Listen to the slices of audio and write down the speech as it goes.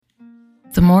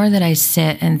The more that I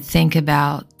sit and think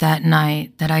about that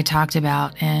night that I talked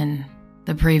about in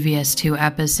the previous 2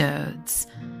 episodes,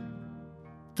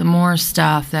 the more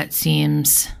stuff that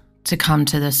seems to come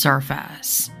to the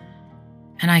surface.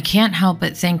 And I can't help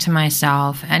but think to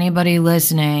myself, anybody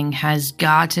listening has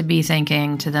got to be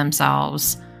thinking to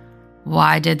themselves,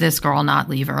 why did this girl not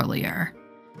leave earlier?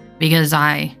 Because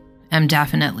I am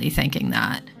definitely thinking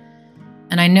that.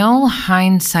 And I know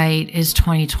hindsight is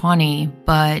 20/20,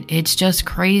 but it's just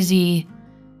crazy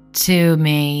to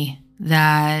me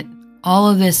that all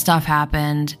of this stuff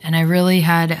happened and I really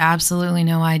had absolutely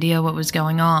no idea what was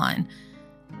going on.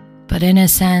 But in a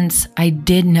sense, I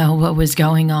did know what was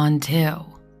going on too.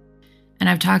 And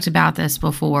I've talked about this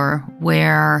before,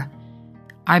 where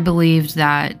I believed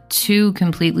that 2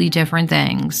 completely different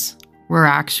things were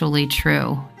actually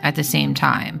true at the same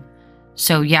time.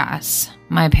 So yes,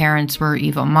 my parents were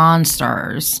evil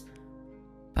monsters,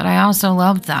 but I also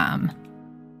loved them.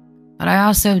 But I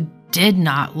also did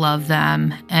not love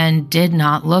them and did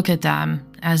not look at them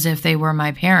as if they were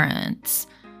my parents.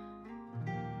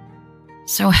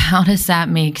 So how does that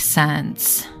make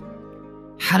sense?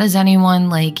 How does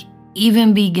anyone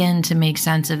even begin to make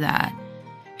sense of that?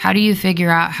 How do you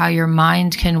figure out how your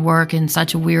mind can work in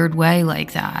such a weird way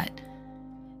like that?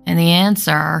 And the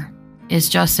answer is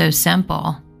just so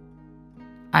simple.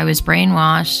 I was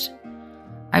brainwashed,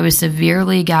 I was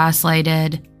severely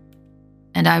gaslighted,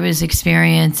 and I was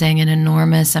experiencing an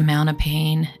enormous amount of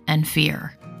pain and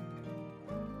fear.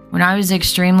 When I was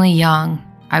extremely young,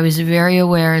 I was very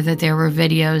aware that there were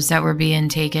videos that were being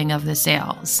taken of the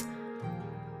sales.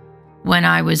 When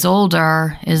I was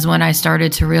older is when I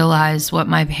started to realize what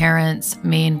my parents'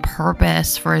 main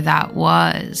purpose for that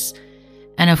was.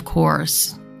 And of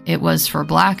course, it was for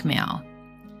blackmail.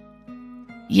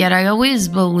 Yet I always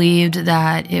believed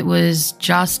that it was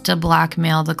just to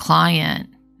blackmail the client,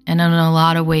 and in a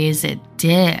lot of ways it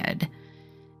did.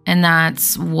 And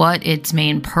that's what its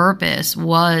main purpose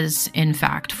was, in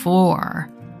fact, for.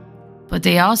 But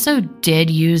they also did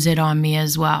use it on me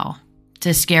as well,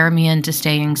 to scare me into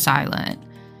staying silent.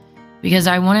 Because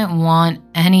I wouldn't want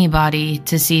anybody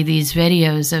to see these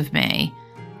videos of me,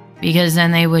 because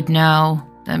then they would know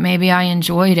that maybe I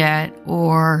enjoyed it,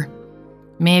 or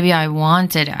maybe I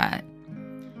wanted it.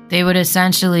 They would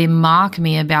essentially mock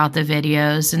me about the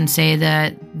videos and say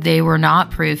that they were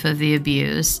not proof of the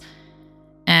abuse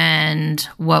and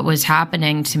what was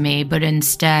happening to me, but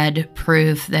instead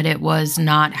proof that it was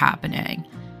not happening.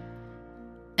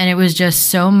 And it was just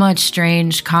so much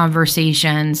strange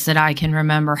conversations that I can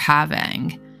remember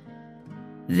having.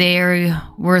 There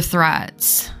were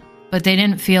threats, but they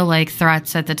didn't feel like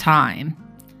threats at the time.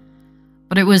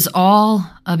 But it was all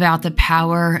about the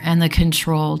power and the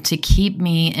control to keep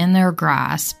me in their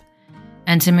grasp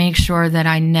and to make sure that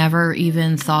I never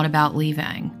even thought about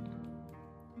leaving.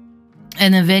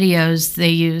 And the videos they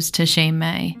used to shame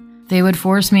me, they would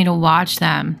force me to watch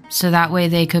them so that way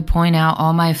they could point out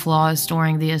all my flaws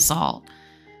during the assault.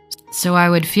 So I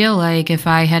would feel like if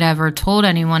I had ever told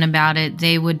anyone about it,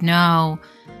 they would know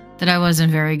that I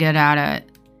wasn't very good at it.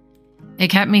 It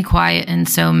kept me quiet in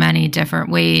so many different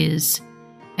ways.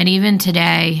 And even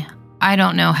today, I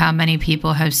don't know how many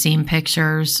people have seen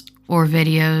pictures or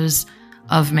videos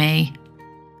of me,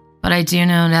 but I do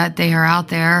know that they are out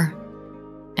there,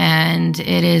 and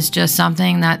it is just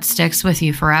something that sticks with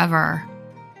you forever.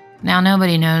 Now,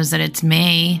 nobody knows that it's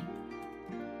me.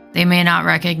 They may not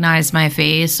recognize my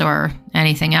face or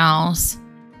anything else,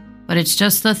 but it's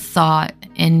just the thought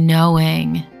in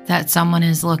knowing that someone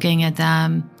is looking at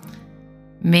them,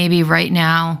 maybe right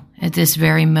now, at this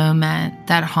very moment,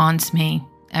 that haunts me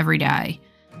every day.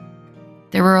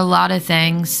 There were a lot of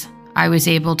things I was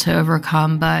able to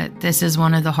overcome, but this is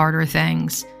one of the harder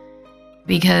things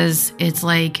because it's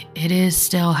like it is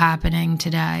still happening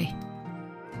today.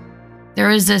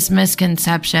 There is this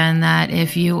misconception that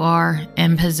if you are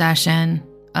in possession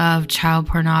of child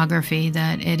pornography,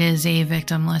 that it is a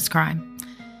victimless crime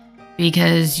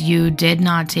because you did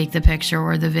not take the picture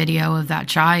or the video of that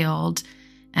child,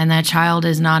 and that child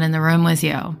is not in the room with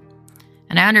you.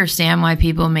 And I understand why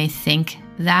people may think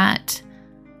that,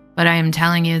 but I am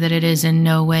telling you that it is in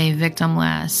no way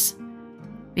victimless.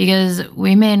 Because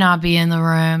we may not be in the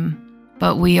room,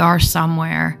 but we are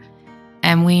somewhere,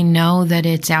 and we know that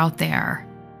it's out there.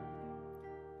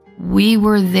 We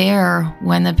were there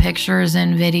when the pictures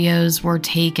and videos were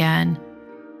taken,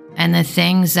 and the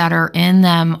things that are in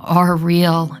them are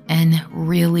real and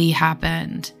really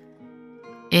happened.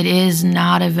 It is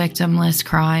not a victimless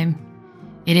crime.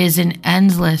 It is an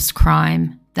endless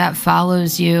crime that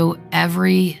follows you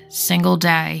every single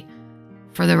day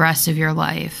for the rest of your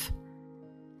life.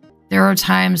 There are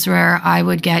times where I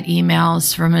would get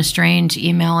emails from a strange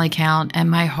email account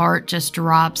and my heart just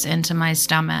drops into my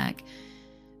stomach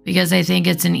because I think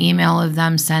it's an email of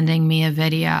them sending me a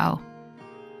video.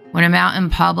 When I'm out in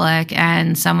public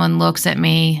and someone looks at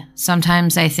me,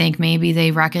 sometimes I think maybe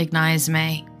they recognize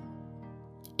me.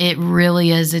 It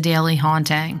really is a daily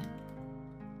haunting.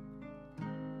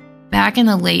 Back in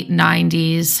the late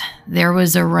 90s, there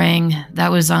was a ring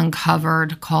that was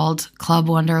uncovered called Club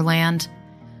Wonderland.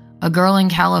 A girl in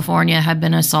California had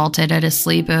been assaulted at a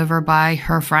sleepover by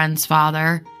her friend's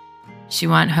father. She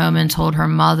went home and told her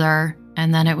mother,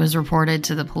 and then it was reported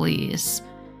to the police.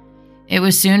 It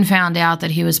was soon found out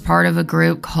that he was part of a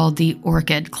group called the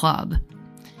Orchid Club.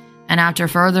 And after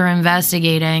further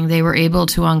investigating, they were able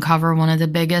to uncover one of the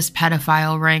biggest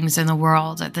pedophile rings in the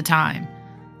world at the time,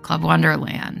 Club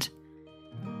Wonderland.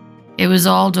 It was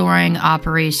all during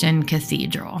Operation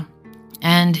Cathedral,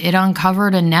 and it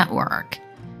uncovered a network.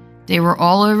 They were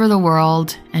all over the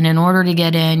world, and in order to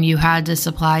get in, you had to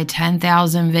supply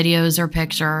 10,000 videos or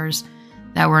pictures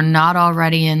that were not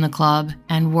already in the club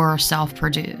and were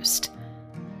self-produced.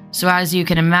 So as you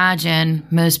can imagine,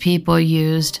 most people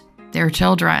used their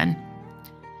children.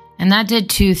 And that did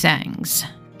two things.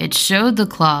 It showed the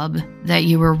club that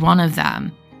you were one of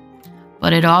them,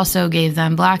 but it also gave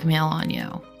them blackmail on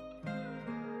you.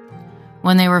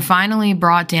 When they were finally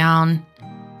brought down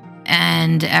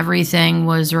and everything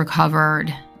was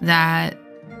recovered that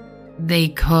they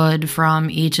could from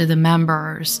each of the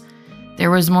members,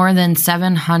 there was more than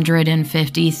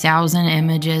 750,000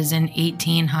 images and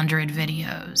 1,800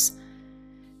 videos.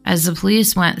 As the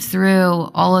police went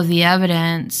through all of the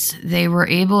evidence, they were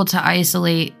able to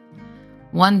isolate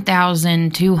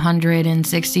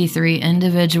 1,263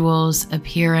 individuals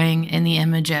appearing in the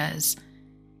images.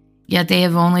 Yet they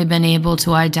have only been able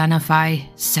to identify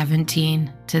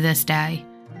 17 to this day.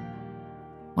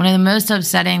 One of the most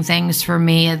upsetting things for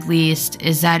me, at least,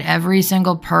 is that every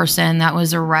single person that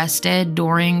was arrested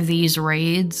during these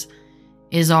raids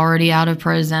is already out of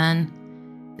prison.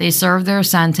 They served their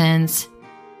sentence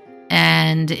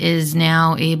and is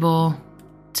now able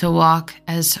to walk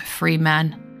as free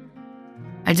men.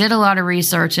 I did a lot of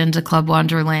research into Club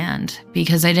Wonderland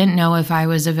because I didn't know if I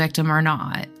was a victim or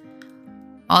not.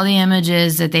 All the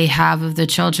images that they have of the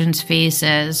children's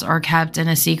faces are kept in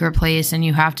a secret place, and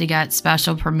you have to get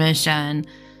special permission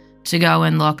to go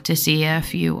and look to see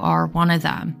if you are one of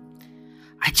them.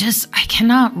 I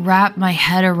cannot wrap my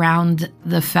head around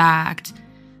the fact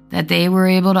that they were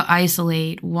able to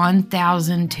isolate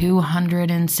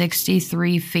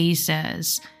 1,263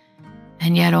 faces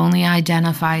and yet only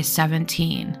identify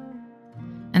 17.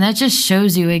 And that just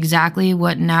shows you exactly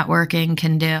what networking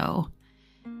can do.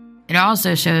 It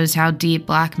also shows how deep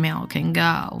blackmail can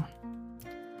go.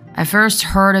 I first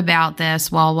heard about this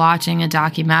while watching a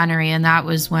documentary, and that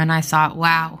was when I thought,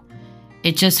 wow,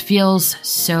 it just feels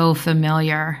so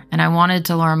familiar, and I wanted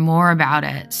to learn more about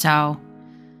it. So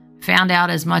found out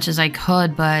as much as I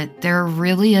could, but there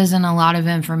really isn't a lot of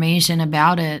information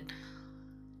about it.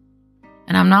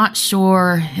 And I'm not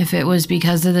sure if it was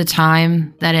because of the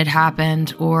time that it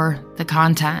happened or the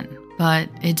content, but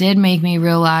it did make me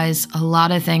realize a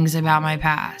lot of things about my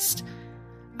past.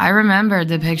 I remembered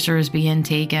the pictures being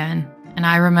taken, and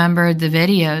I remembered the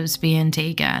videos being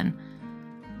taken.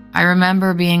 I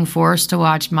remember being forced to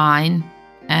watch mine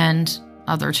and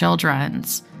other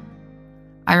children's.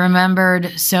 I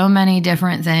remembered so many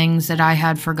different things that I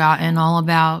had forgotten all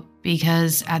about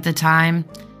because at the time,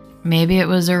 maybe it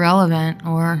was irrelevant,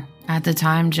 or at the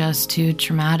time just too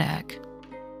traumatic.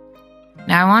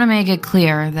 Now, I want to make it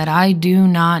clear that I do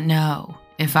not know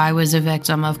if I was a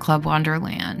victim of Club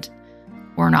Wonderland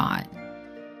or not.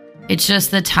 It's just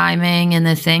the timing and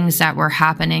the things that were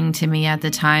happening to me at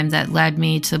the time that led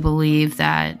me to believe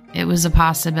that it was a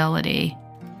possibility.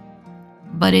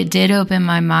 But it did open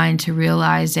my mind to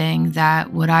realizing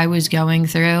that what I was going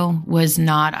through was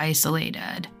not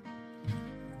isolated.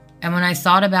 And when I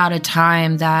thought about a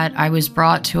time that I was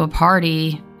brought to a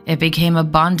party, it became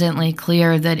abundantly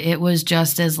clear that it was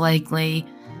just as likely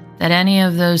that any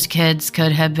of those kids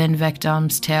could have been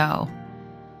victims too.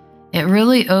 It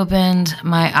really opened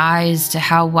my eyes to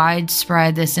how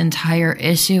widespread this entire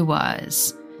issue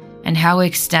was and how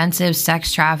extensive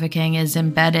sex trafficking is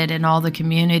embedded in all the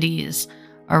communities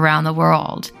around the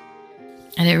world.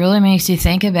 And it really makes you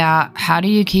think about, how do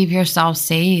you keep yourself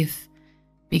safe?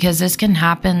 Because this can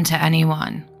happen to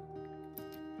anyone.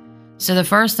 So the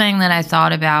first thing that I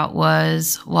thought about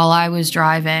was while I was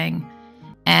driving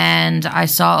and I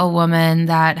saw a woman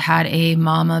that had a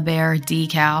mama bear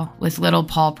decal with little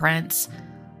paw prints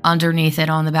underneath it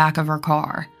on the back of her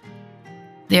car.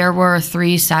 There were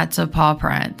 3 sets of paw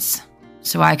prints.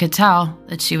 so I could tell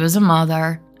that she was a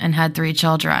mother and had 3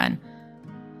 children.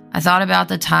 I thought about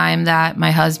the time that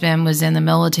my husband was in the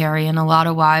military, and a lot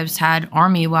of wives had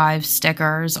Army wives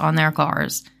stickers on their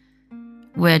cars,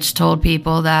 which told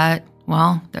people that,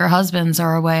 well, their husbands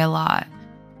are away a lot.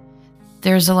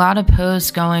 There's a lot of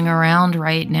posts going around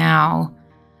right now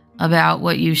about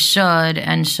what you should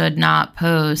and should not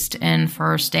post in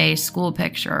first day school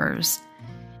pictures.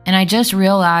 And I just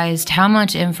realized how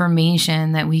much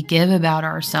information that we give about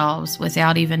ourselves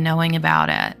without even knowing about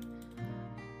it.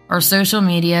 Our social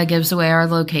media gives away our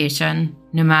location,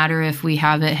 no matter if we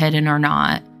have it hidden or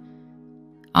not.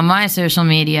 On my social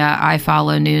media, I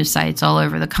follow news sites all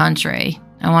over the country.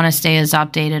 I want to stay as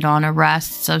updated on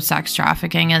arrests of sex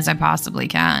trafficking as I possibly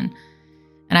can.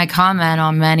 And I comment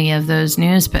on many of those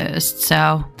news posts,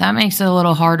 so that makes it a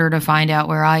little harder to find out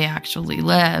where I actually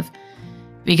live,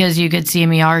 because you could see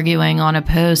me arguing on a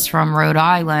post from Rhode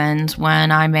Island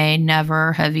when I may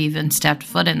never have even stepped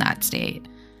foot in that state.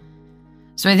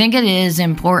 So I think it is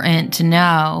important to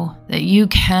know that you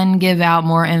can give out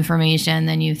more information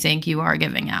than you think you are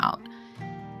giving out.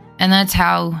 And that's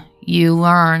how you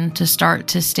learn to start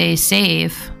to stay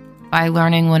safe, by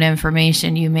learning what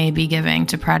information you may be giving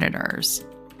to predators.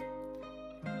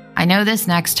 I know this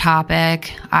next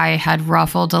topic, I had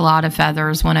ruffled a lot of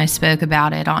feathers when I spoke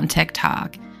about it on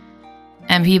TikTok.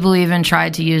 And people even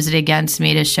tried to use it against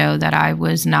me to show that I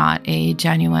was not a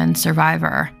genuine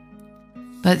survivor.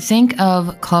 But think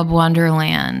of Club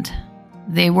Wonderland.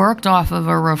 They worked off of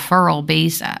a referral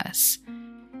basis.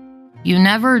 You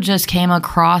never just came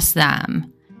across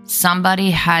them.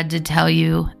 Somebody had to tell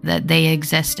you that they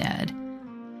existed.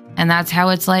 And that's how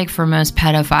it's like for most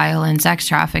pedophile and sex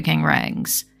trafficking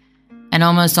rings. And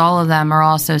almost all of them are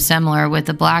also similar with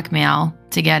the blackmail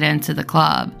to get into the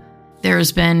club.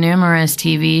 There's been numerous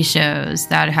TV shows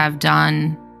that have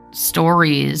done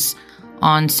stories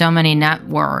on so many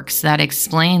networks that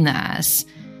explain this,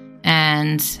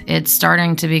 and it's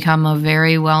starting to become a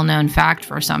very well-known fact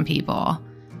for some people.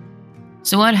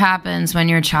 So what happens when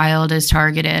your child is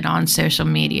targeted on social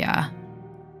media?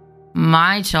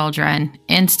 My children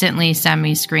instantly send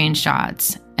me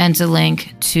screenshots and a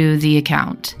link to the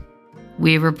account.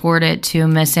 We report it to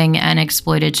Missing and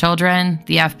Exploited Children,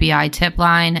 the FBI tip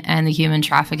line, and the human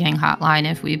trafficking hotline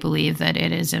if we believe that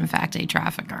it is in fact a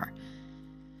trafficker.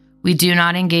 We do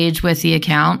not engage with the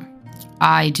account.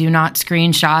 I do not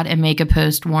screenshot and make a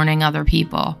post warning other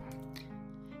people.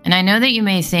 And I know that you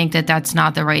may think that that's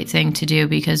not the right thing to do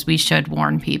because we should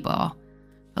warn people.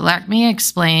 But let me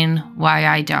explain why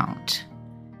I don't.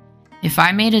 If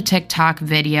I made a TikTok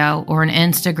video or an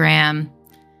Instagram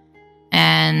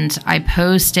and I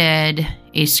posted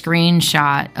a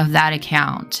screenshot of that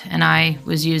account, and I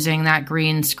was using that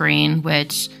green screen,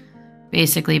 which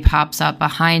basically pops up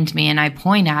behind me, and I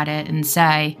point at it and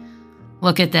say,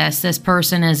 look at this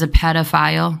person is a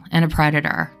pedophile and a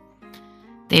predator.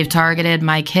 They've targeted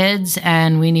my kids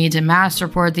and we need to mass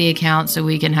report the account so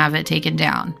we can have it taken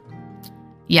down.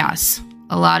 Yes,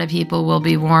 a lot of people will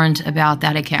be warned about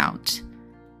that account.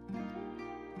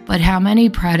 But how many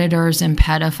predators and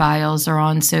pedophiles are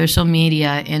on social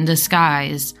media in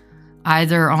disguise,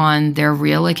 either on their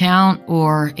real account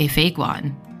or a fake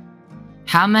one?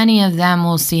 How many of them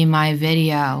will see my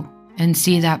video and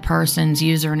see that person's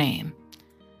username?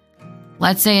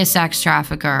 Let's say a sex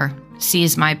trafficker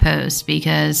sees my post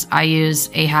because I use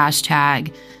a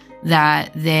hashtag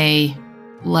that they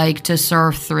like to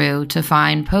surf through to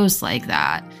find posts like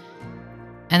that.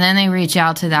 And then they reach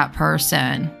out to that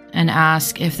person and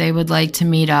ask if they would like to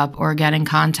meet up or get in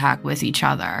contact with each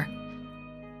other.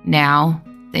 Now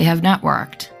they have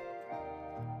networked.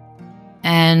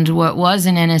 And what was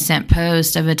an innocent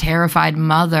post of a terrified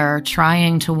mother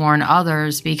trying to warn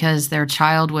others because their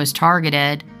child was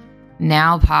targeted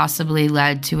now possibly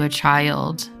led to a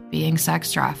child being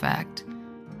sex trafficked.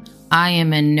 I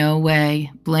am in no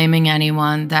way blaming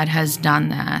anyone that has done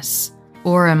this,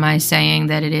 or am I saying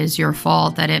that it is your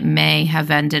fault that it may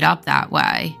have ended up that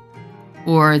way,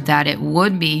 or that it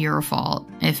would be your fault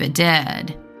if it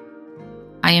did.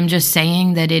 I am just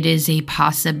saying that it is a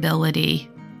possibility,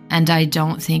 and I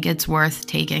don't think it's worth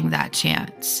taking that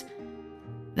chance.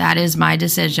 That is my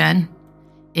decision.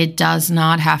 It does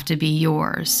not have to be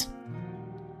yours.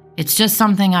 It's just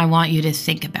something I want you to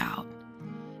think about.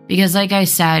 Because like I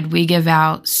said, we give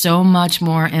out so much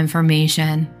more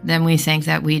information than we think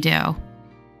that we do.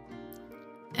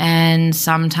 And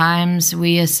sometimes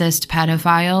we assist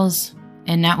pedophiles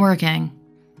in networking.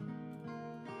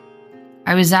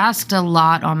 I was asked a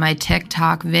lot on my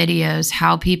TikTok videos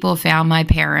how people found my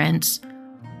parents,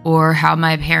 or how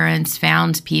my parents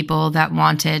found people that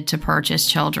wanted to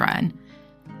purchase children.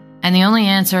 And the only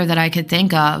answer that I could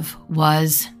think of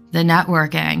was the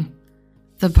networking.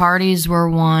 The parties were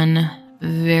one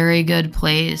very good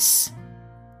place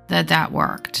that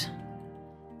worked.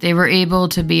 They were able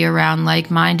to be around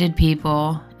like-minded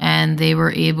people, and they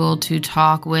were able to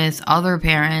talk with other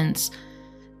parents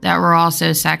that were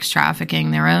also sex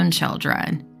trafficking their own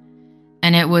children.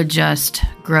 And it would just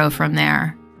grow from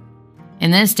there.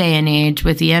 In this day and age,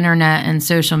 with the internet and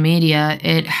social media,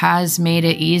 it has made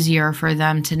it easier for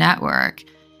them to network.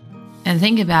 And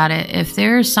think about it, if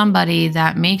there's somebody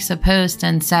that makes a post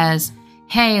and says,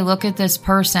 hey, look at this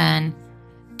person,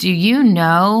 do you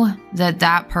know that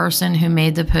that person who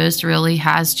made the post really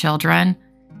has children?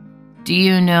 Do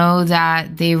you know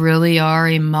that they really are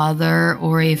a mother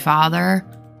or a father?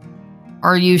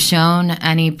 Are you shown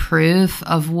any proof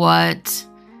of what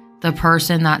the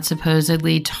person that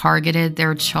supposedly targeted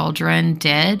their children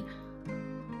did?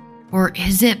 Or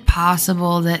is it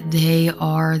possible that they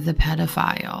are the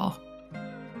pedophile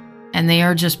and they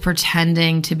are just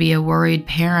pretending to be a worried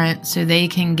parent so they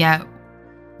can get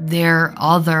their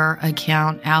other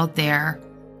account out there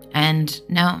and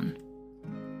known?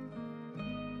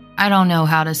 I don't know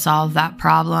how to solve that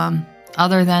problem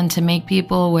other than to make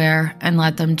people aware and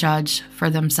let them judge for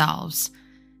themselves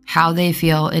how they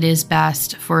feel it is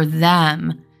best for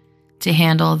them to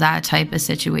handle that type of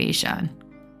situation.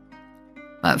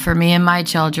 But for me and my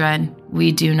children,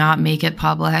 we do not make it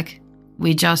public.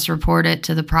 We just report it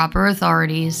to the proper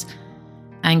authorities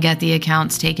and get the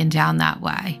accounts taken down that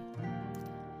way.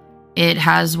 It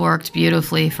has worked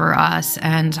beautifully for us,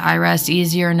 and I rest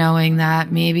easier knowing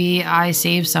that maybe I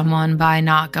saved someone by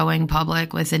not going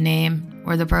public with the name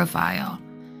or the profile.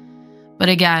 But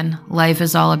again, life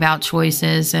is all about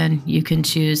choices, and you can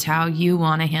choose how you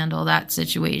want to handle that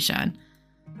situation.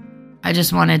 I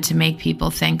just wanted to make people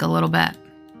think a little bit.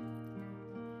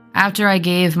 After I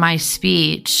gave my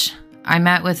speech, I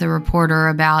met with a reporter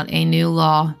about a new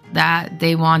law that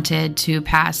they wanted to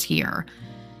pass here.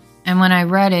 And when I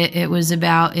read it, it was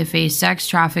about if a sex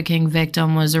trafficking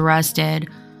victim was arrested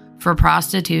for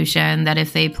prostitution, that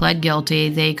if they pled guilty,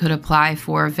 they could apply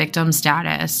for victim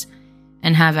status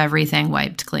and have everything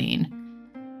wiped clean.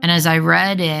 And as I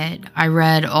read it, I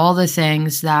read all the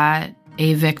things that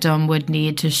a victim would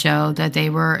need to show that they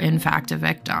were in fact a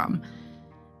victim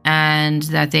and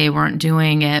that they weren't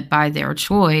doing it by their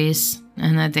choice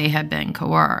and that they had been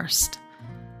coerced.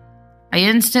 I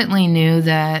instantly knew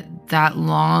that that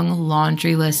long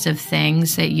laundry list of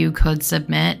things that you could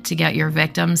submit to get your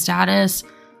victim status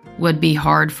would be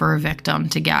hard for a victim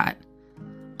to get.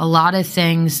 A lot of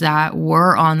things that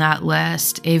were on that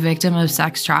list, a victim of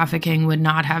sex trafficking would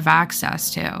not have access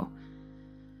to.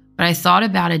 But I thought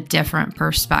about a different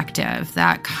perspective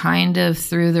that kind of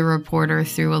threw the reporter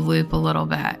through a loop a little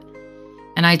bit.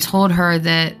 And I told her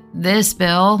that this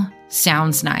bill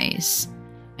sounds nice,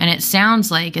 and it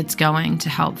sounds like it's going to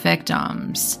help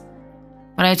victims.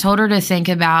 But I told her to think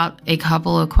about a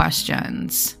couple of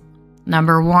questions.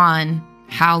 Number one,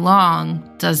 how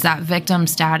long does that victim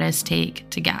status take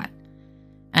to get?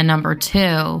 And number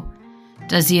two,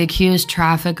 does the accused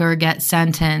trafficker get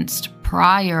sentenced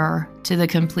prior to the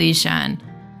completion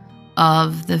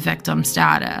of the victim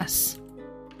status?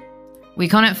 We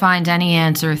couldn't find any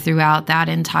answer throughout that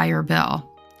entire bill.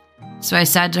 So I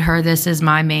said to her, this is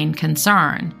my main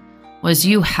concern, was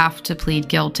you have to plead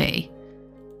guilty,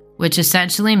 which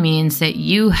essentially means that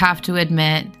you have to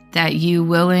admit that you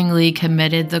willingly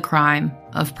committed the crime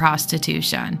of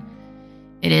prostitution.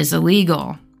 It is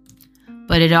illegal,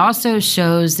 but it also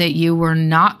shows that you were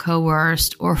not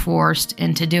coerced or forced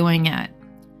into doing it.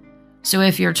 So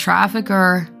if your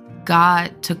trafficker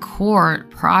got to court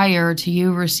prior to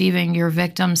you receiving your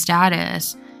victim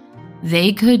status,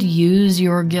 they could use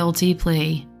your guilty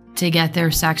plea to get their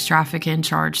sex trafficking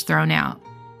charge thrown out.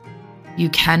 You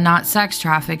cannot sex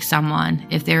traffic someone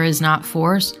if there is not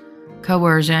force,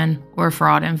 coercion, or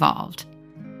fraud involved.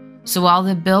 So while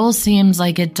the bill seems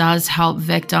like it does help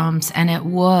victims, and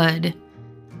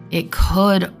it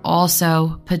could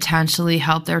also potentially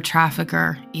help their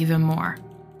trafficker even more.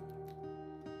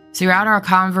 Throughout our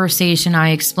conversation, I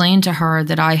explained to her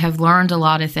that I have learned a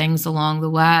lot of things along the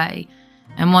way.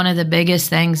 And one of the biggest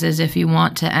things is if you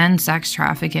want to end sex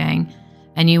trafficking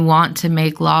and you want to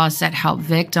make laws that help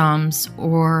victims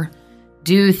or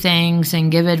do things and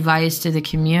give advice to the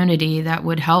community that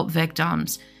would help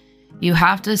victims, you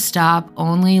have to stop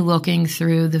only looking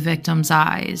through the victim's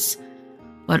eyes,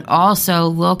 but also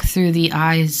look through the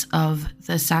eyes of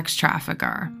the sex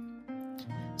trafficker.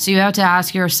 So you have to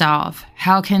ask yourself,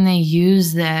 how can they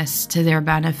use this to their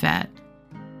benefit?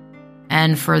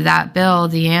 And for that bill,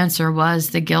 the answer was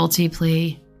the guilty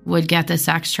plea would get the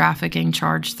sex trafficking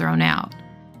charge thrown out.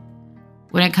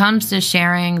 When it comes to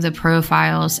sharing the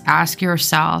profiles, ask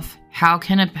yourself, how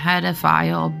can a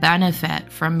pedophile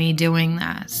benefit from me doing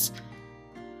this?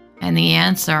 And the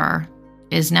answer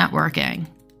is networking.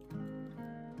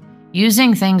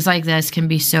 Using things like this can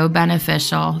be so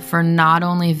beneficial for not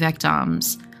only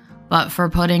victims, but for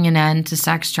putting an end to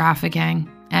sex trafficking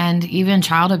and even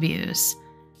child abuse.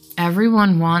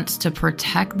 Everyone wants to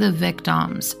protect the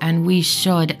victims, and we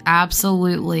should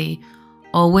absolutely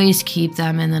always keep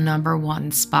them in the number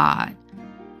one spot.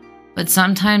 But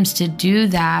sometimes to do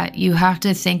that, you have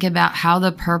to think about how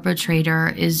the perpetrator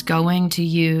is going to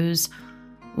use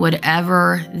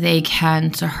whatever they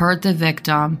can to hurt the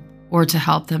victim or to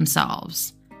help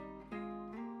themselves.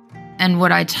 And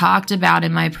what I talked about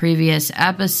in my previous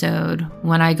episode,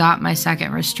 when I got my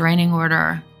second restraining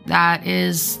order, that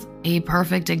is a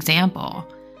perfect example.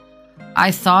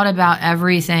 I thought about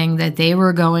everything that they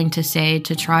were going to say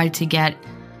to try to get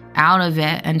out of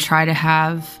it and try to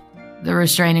have the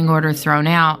restraining order thrown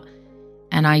out,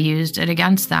 and I used it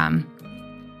against them.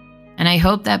 And I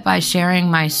hope that by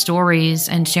sharing my stories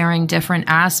and sharing different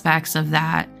aspects of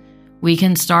that, we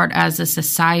can start as a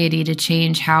society to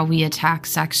change how we attack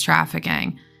sex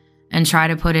trafficking and try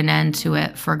to put an end to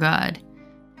it for good.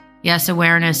 Yes,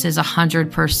 awareness is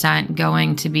 100%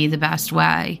 going to be the best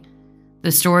way.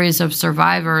 The stories of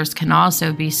survivors can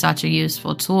also be such a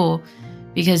useful tool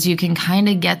because you can kind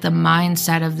of get the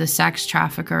mindset of the sex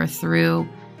trafficker through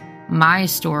my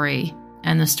story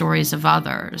and the stories of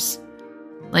others.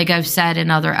 Like I've said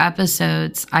in other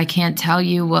episodes, I can't tell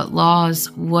you what laws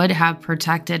would have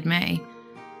protected me,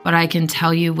 but I can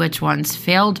tell you which ones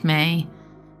failed me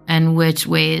and which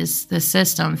ways the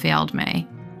system failed me.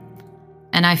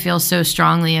 And I feel so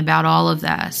strongly about all of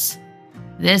this.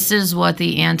 This is what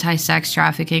the anti-sex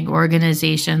trafficking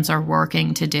organizations are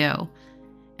working to do,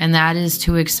 and that is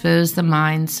to expose the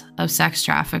minds of sex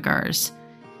traffickers.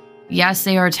 Yes,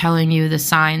 they are telling you the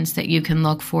signs that you can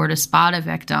look for to spot a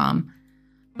victim,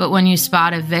 but when you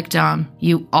spot a victim,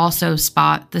 you also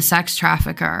spot the sex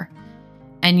trafficker,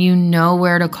 and you know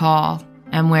where to call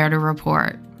and where to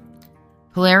report.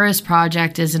 Polaris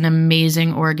Project is an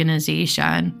amazing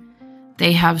organization.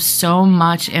 They have so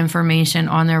much information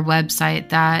on their website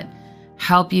that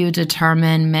help you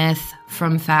determine myth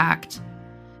from fact,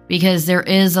 because there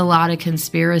is a lot of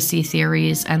conspiracy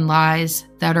theories and lies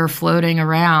that are floating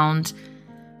around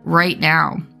right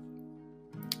now.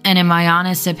 And in my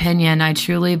honest opinion, I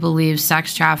truly believe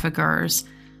sex traffickers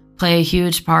play a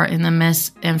huge part in the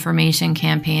misinformation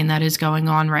campaign that is going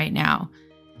on right now,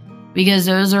 because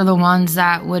those are the ones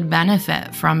that would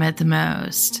benefit from it the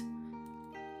most.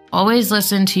 Always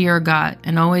listen to your gut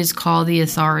and always call the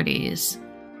authorities.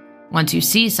 Once you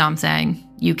see something,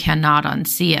 you cannot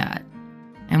unsee it.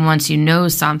 And once you know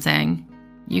something,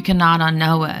 you cannot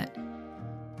unknow it.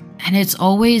 And it's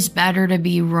always better to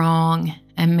be wrong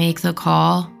and make the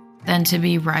call than to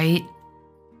be right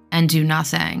and do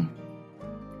nothing.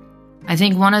 I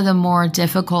think one of the more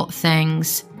difficult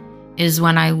things is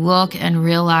when I look and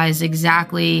realize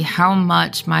exactly how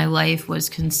much my life was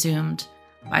consumed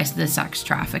by the sex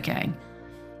trafficking.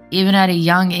 Even at a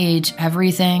young age,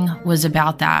 everything was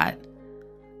about that.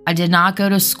 I did not go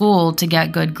to school to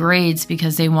get good grades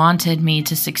because they wanted me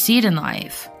to succeed in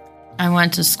life. I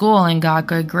went to school and got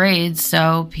good grades,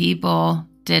 so people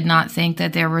did not think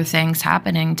that there were things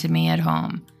happening to me at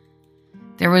home.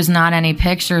 There was not any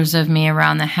pictures of me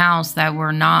around the house that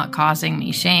were not causing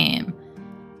me shame.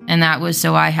 And that was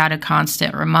so I had a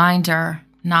constant reminder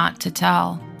not to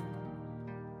tell.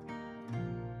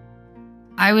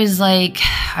 I was like,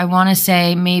 I want to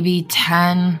say maybe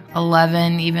 10,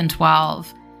 11, even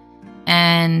 12.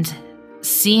 And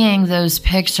seeing those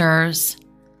pictures,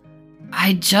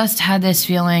 I just had this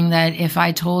feeling that if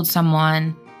I told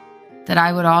someone, that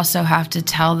I would also have to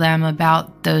tell them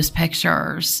about those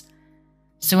pictures.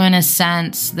 So in a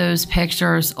sense, those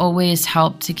pictures always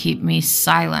helped to keep me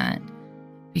silent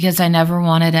because I never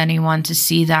wanted anyone to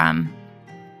see them.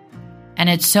 And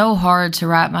it's so hard to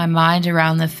wrap my mind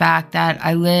around the fact that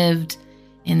I lived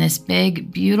in this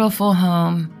big, beautiful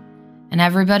home, and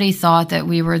everybody thought that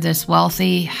we were this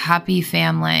wealthy, happy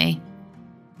family,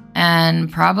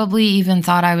 and probably even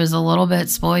thought I was a little bit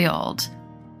spoiled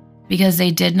because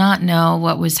they did not know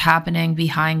what was happening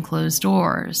behind closed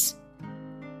doors.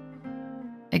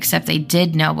 Except they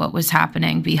did know what was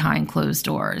happening behind closed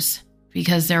doors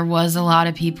because there was a lot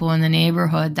of people in the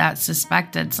neighborhood that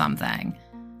suspected something.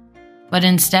 But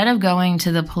instead of going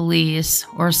to the police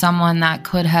or someone that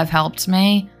could have helped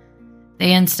me,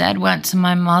 they instead went to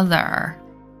my mother.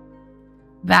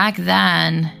 Back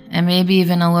then, and maybe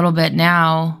even a little bit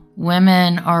now,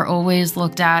 women are always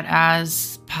looked at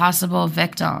as possible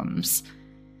victims.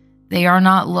 They are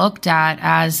not looked at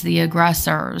as the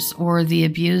aggressors or the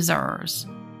abusers.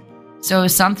 So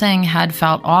if something had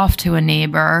felt off to a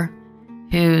neighbor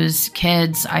whose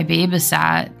kids I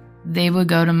babysat, they would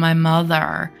go to my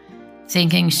mother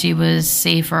thinking she was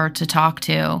safer to talk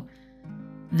to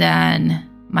than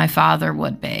my father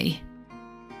would be,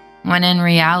 when in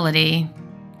reality,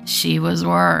 she was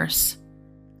worse.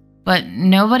 But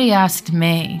nobody asked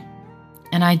me,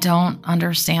 and I don't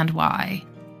understand why.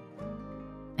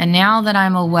 And now that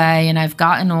I'm away and I've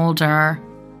gotten older,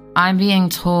 I'm being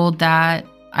told that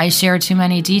I share too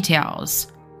many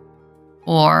details,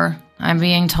 or I'm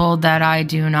being told that I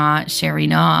do not share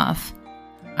enough.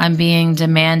 I'm being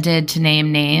demanded to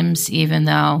name names, even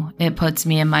though it puts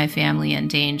me and my family in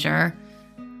danger.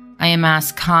 I am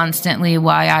asked constantly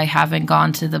why I haven't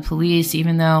gone to the police,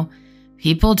 even though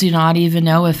people do not even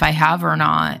know if I have or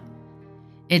not.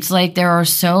 It's like there are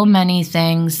so many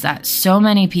things that so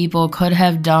many people could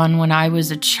have done when I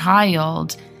was a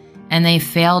child, and they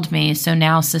failed me, so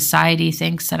now society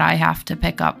thinks that I have to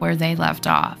pick up where they left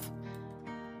off.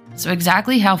 So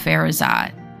exactly how fair is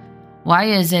that? Why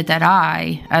is it that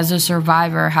I, as a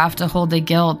survivor, have to hold the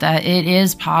guilt that it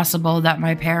is possible that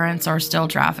my parents are still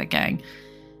trafficking?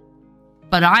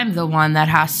 But I'm the one that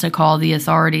has to call the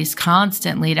authorities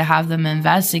constantly to have them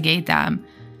investigate them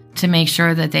to make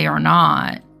sure that they are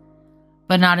not.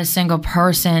 But not a single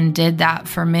person did that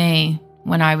for me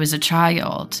when I was a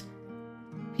child.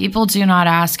 People do not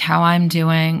ask how I'm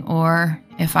doing or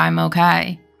if I'm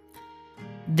okay.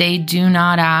 They do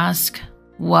not ask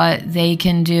what they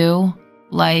can do,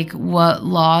 like what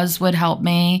laws would help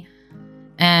me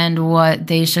and what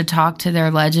they should talk to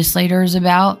their legislators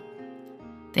about.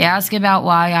 They ask about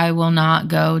why I will not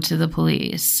go to the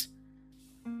police.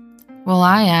 Well,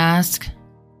 I ask,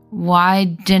 why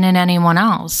didn't anyone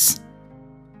else?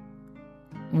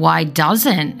 Why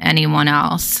doesn't anyone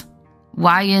else?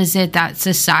 Why is it that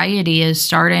society is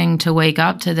starting to wake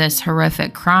up to this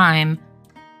horrific crime,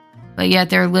 but yet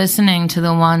they're listening to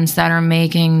the ones that are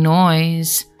making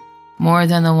noise more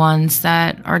than the ones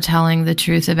that are telling the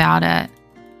truth about it?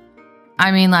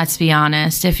 I mean, let's be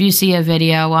honest. If you see a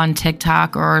video on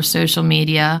TikTok or social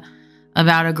media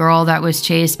about a girl that was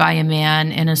chased by a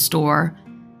man in a store,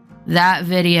 that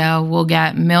video will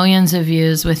get millions of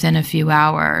views within a few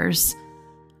hours.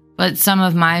 But some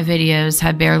of my videos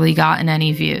have barely gotten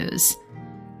any views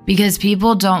because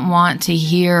people don't want to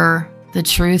hear the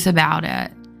truth about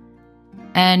it.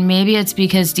 And maybe it's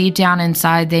because deep down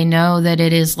inside they know that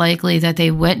it is likely that they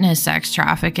witnessed sex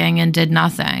trafficking and did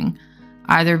nothing,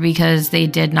 either because they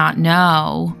did not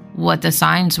know what the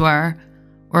signs were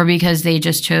or because they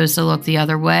just chose to look the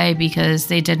other way because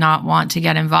they did not want to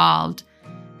get involved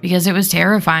because it was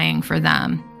terrifying for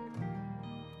them.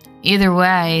 Either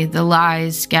way, the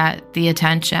lies get the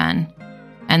attention,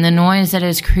 and the noise that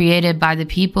is created by the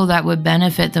people that would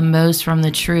benefit the most from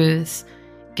the truth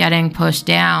getting pushed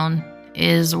down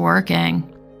is working.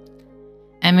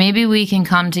 And maybe we can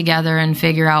come together and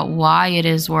figure out why it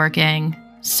is working,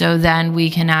 so then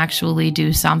we can actually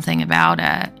do something about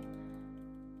it.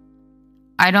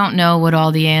 I don't know what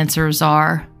all the answers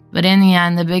are, but in the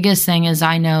end, the biggest thing is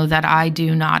I know that I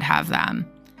do not have them.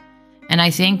 And I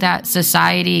think that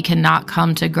society cannot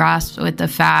come to grasp with the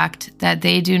fact that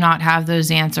they do not have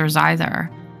those answers either.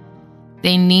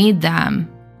 They need them,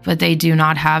 but they do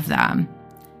not have them.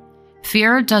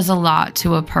 Fear does a lot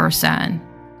to a person.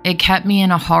 It kept me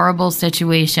in a horrible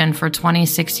situation for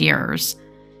 26 years.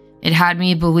 It had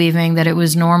me believing that it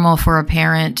was normal for a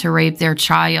parent to rape their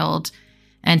child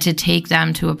and to take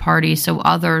them to a party so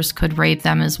others could rape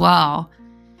them as well.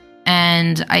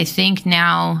 And I think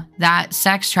now that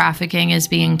sex trafficking is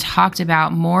being talked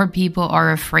about, more people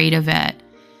are afraid of it.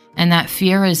 And that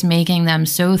fear is making them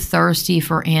so thirsty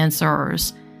for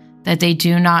answers that they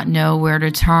do not know where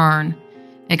to turn,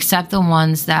 except the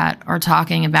ones that are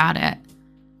talking about it.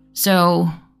 So,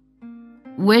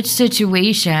 which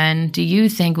situation do you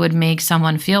think would make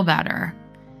someone feel better?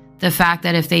 The fact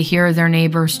that if they hear their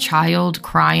neighbor's child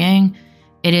crying,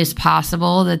 it is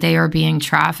possible that they are being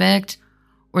trafficked,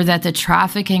 or that the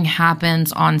trafficking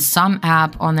happens on some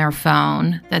app on their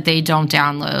phone that they don't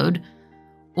download,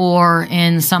 or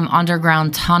in some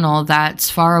underground tunnel that's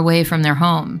far away from their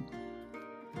home.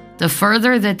 The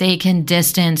further that they can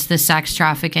distance the sex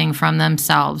trafficking from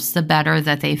themselves, the better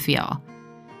that they feel.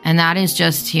 And that is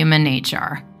just human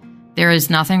nature. There is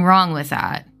nothing wrong with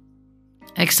that,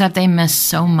 except they miss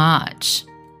so much.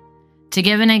 To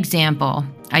give an example,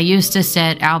 I used to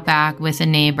sit out back with a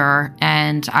neighbor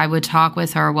and I would talk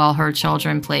with her while her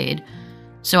children played.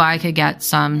 so I could get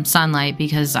some sunlight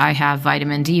because I have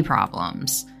vitamin D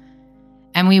problems.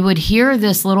 And we would hear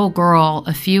this little girl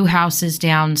a few houses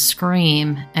down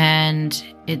scream, and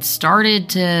it started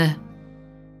to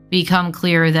become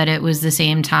clear that it was the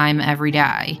same time every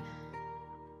day,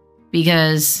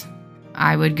 because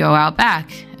I would go out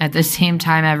back at the same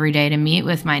time every day to meet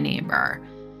with my neighbor.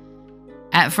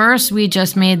 At first, we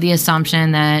just made the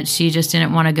assumption that she just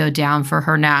didn't want to go down for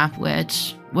her nap,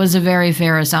 which was a very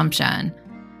fair assumption.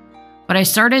 But I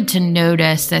started to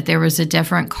notice that there was a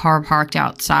different car parked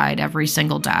outside every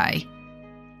single day.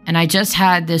 And I just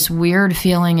had this weird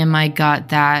feeling in my gut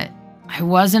that I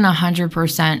wasn't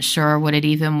 100% sure what it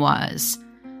even was.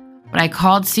 But I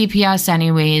called CPS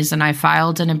anyways, and I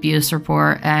filed an abuse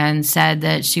report and said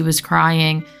that she was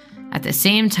crying at the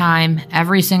same time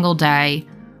every single day.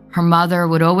 Her mother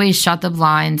would always shut the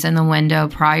blinds and the window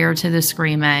prior to the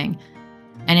screaming.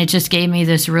 And it just gave me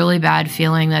this really bad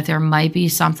feeling that there might be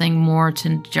something more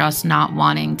to just not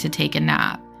wanting to take a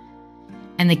nap.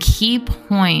 And the key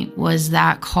point was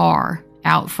that car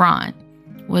out front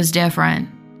was different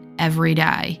every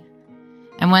day.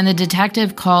 And when the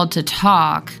detective called to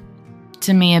talk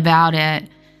to me about it,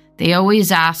 they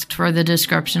always asked for the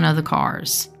description of the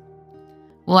cars.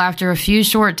 Well, after a few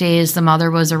short days, the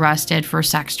mother was arrested for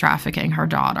sex trafficking her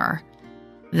daughter.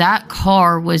 That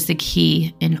car was the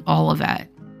key in all of it.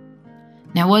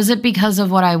 Now, was it because of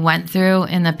what I went through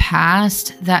in the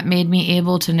past that made me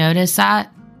able to notice that?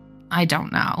 I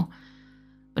don't know.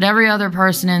 But every other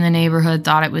person in the neighborhood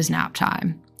thought it was nap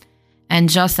time. And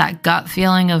just that gut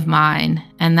feeling of mine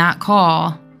and that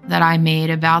call that I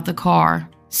made about the car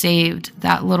saved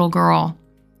that little girl.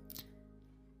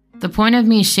 The point of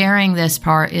me sharing this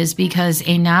part is because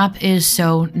a nap is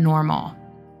so normal.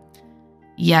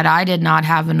 Yet I did not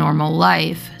have a normal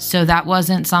life, so that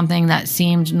wasn't something that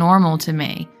seemed normal to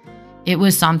me. It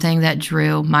was something that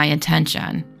drew my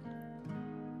attention.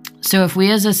 So if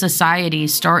we as a society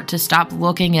start to stop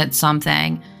looking at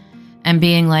something and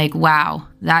being like, wow,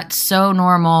 that's so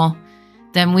normal,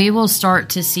 then we will start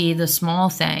to see the small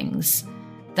things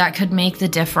that could make the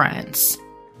difference.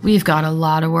 We've got a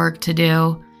lot of work to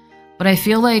do, but I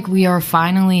feel like we are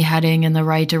finally heading in the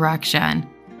right direction.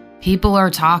 People are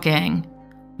talking.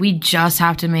 We just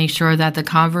have to make sure that the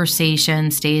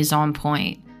conversation stays on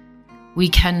point. We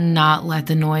cannot let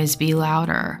the noise be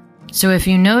louder. So if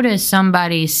you notice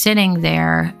somebody sitting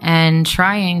there and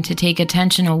trying to take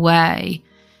attention away,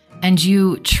 and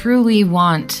you truly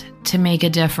want to make a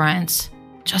difference,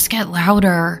 just get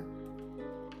louder.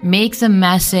 Make the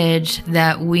message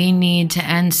that we need to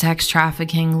end sex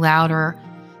trafficking louder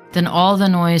than all the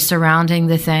noise surrounding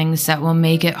the things that will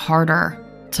make it harder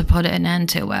to put an end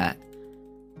to it.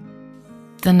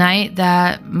 The night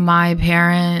that my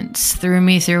parents threw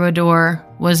me through a door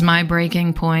was my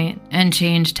breaking point and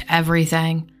changed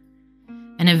everything.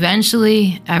 And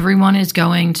eventually, everyone is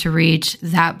going to reach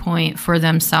that point for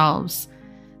themselves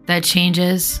that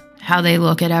changes how they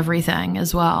look at everything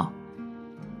as well.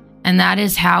 And that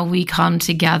is how we come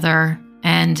together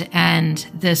and end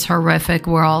this horrific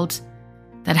world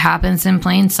that happens in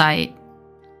plain sight,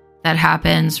 that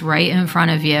happens right in front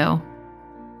of you,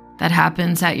 that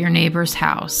happens at your neighbor's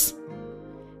house.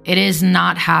 It is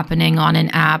not happening on an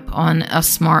app on a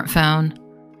smartphone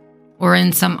or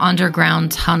in some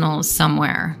underground tunnels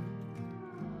somewhere.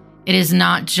 It is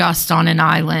not just on an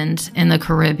island in the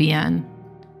Caribbean.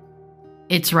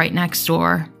 It's right next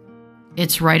door.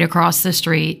 It's right across the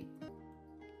street.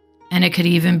 And it could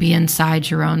even be inside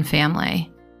your own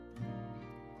family.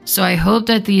 So I hope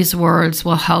that these words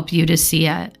will help you to see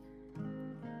it.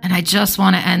 And I just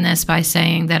want to end this by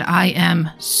saying that I am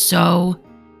so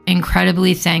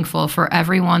incredibly thankful for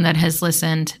everyone that has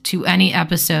listened to any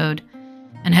episode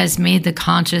and has made the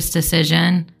conscious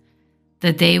decision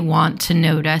that they want to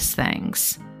notice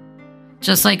things.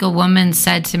 Just like a woman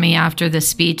said to me after the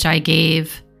speech I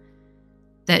gave,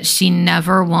 that she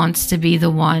never wants to be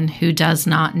the one who does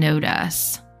not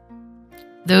notice.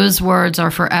 Those words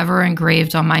are forever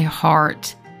engraved on my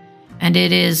heart, and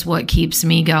it is what keeps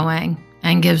me going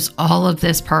and gives all of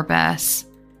this purpose.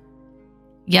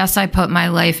 Yes, I put my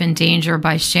life in danger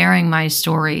by sharing my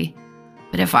story,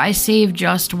 but if I save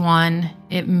just one,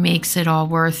 it makes it all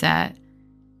worth it.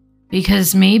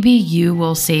 Because maybe you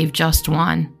will save just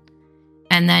one,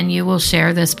 and then you will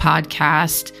share this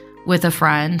podcast with a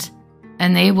friend,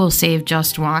 and they will save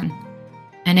just one,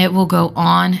 and it will go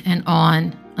on and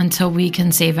on until we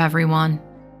can save everyone.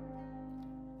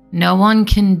 No one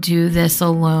can do this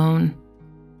alone,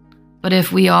 but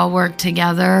if we all work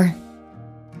together,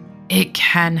 it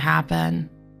can happen.